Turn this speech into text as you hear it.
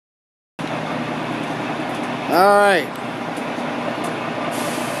Alright.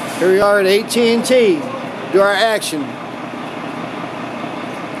 Here we are at AT&T. Do our action.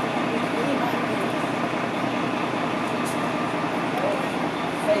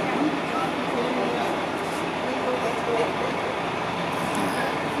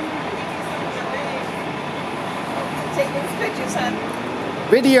 Take these pictures, son.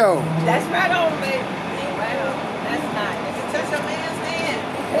 Video. That's right on, baby. Right on. That's nice. You can touch your man's hand.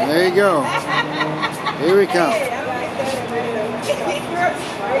 There you go. Here we come.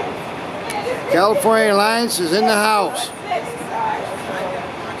 California Alliance is in the house.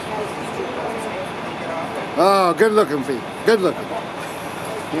 Oh, good looking people. Good looking.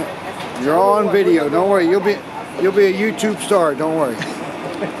 Yeah. You're all on video. Don't worry. You'll be a YouTube star. Don't worry.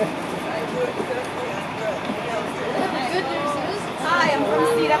 Hi, I'm from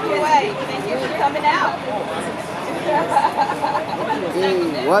CWA. Thank you for coming out.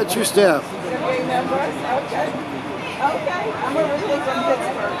 Okay, watch your step. CWA members? Okay. Okay. I'm originally from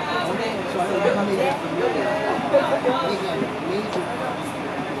Pittsburgh.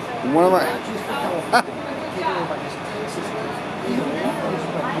 One of my...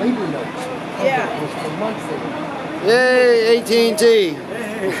 Yeah. Yay, AT&T.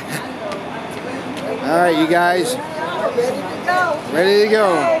 All right, you guys. Ready to go.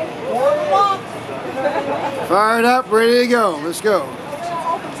 Fired up, ready to go. Let's go.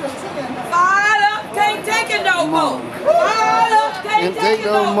 Fired up, can't take it no more. Fired up, can't take it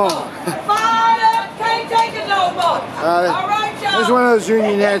no more. Fired up, can't take it no more. All right, y'all. There's one of those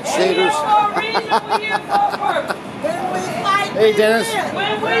union agitators. Hey, Dennis.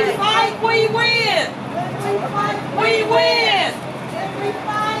 When we fight, we win. We win.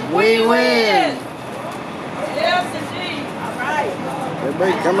 We win. Yes, indeed. All right.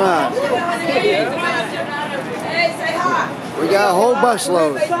 Everybody, come on. Hey, say hi. We got a whole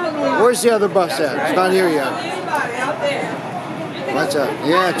busload. Where's the other bus at? It's not here yet. Anybody out there? What's up?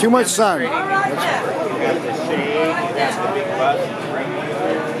 Yeah, too much sun. All right, now.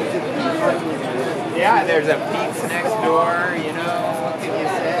 Yeah, there's a Pete's next door, you know, what can you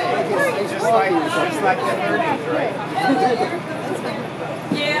say? Just like the 30s, right?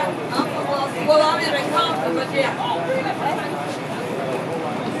 Yeah, well, I'm in a Compton, but yeah.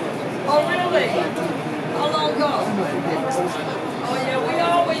 Oh, really? How long ago? Oh, yeah, we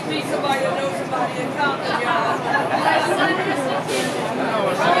always meet somebody that knows somebody in Compton, y'all.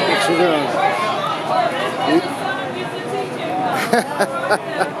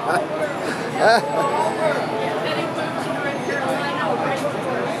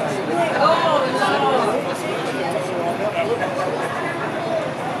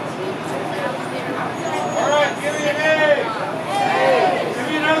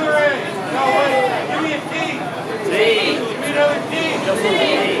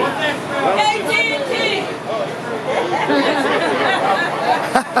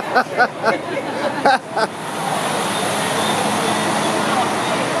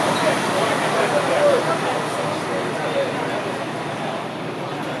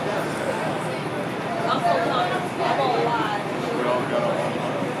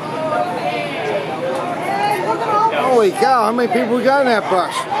 Holy cow, how many people we got in that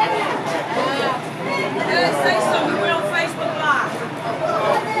bus? Say something, we're on Facebook Live.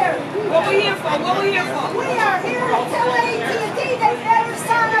 What we here for? What we here for? We are here to tell AT&T they better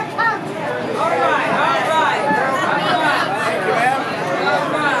sign a contract. All right, all right, all right. Thank you, ma'am.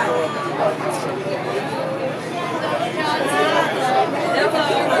 All right.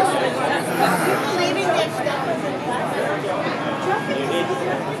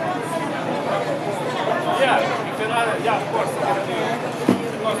 Yeah, of course.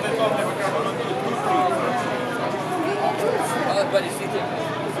 Because they told me we're going to do Everybody seated.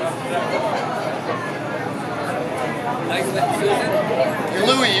 Nice one, Susan. Hey,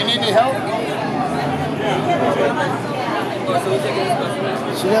 Louie, you need any help?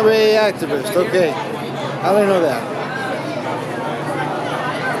 CWA activist, okay. How do I know that?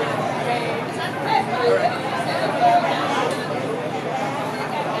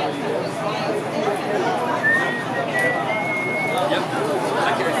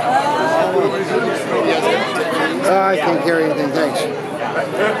 I can't carry anything, thanks.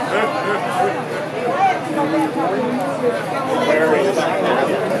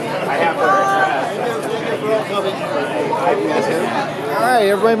 Alright,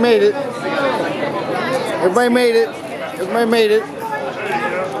 everybody made it. Everybody made it. Everybody made it.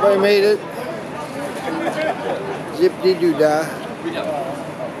 Everybody made it. Zip-de-doo-dah.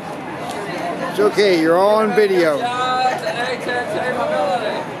 It's okay, you're all on video.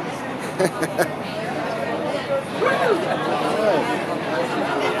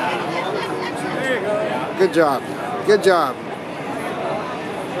 Good job. Good job.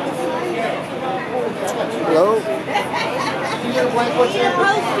 Hello?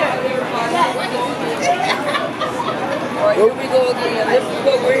 Alright, here we go again. This is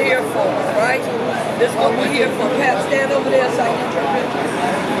what we're here for, right? This is what we're here for. Pat, stand over there so I can get your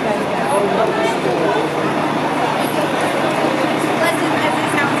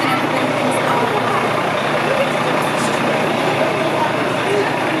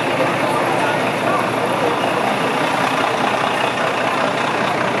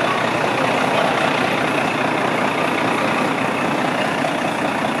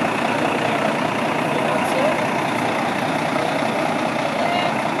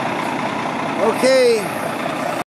Okay.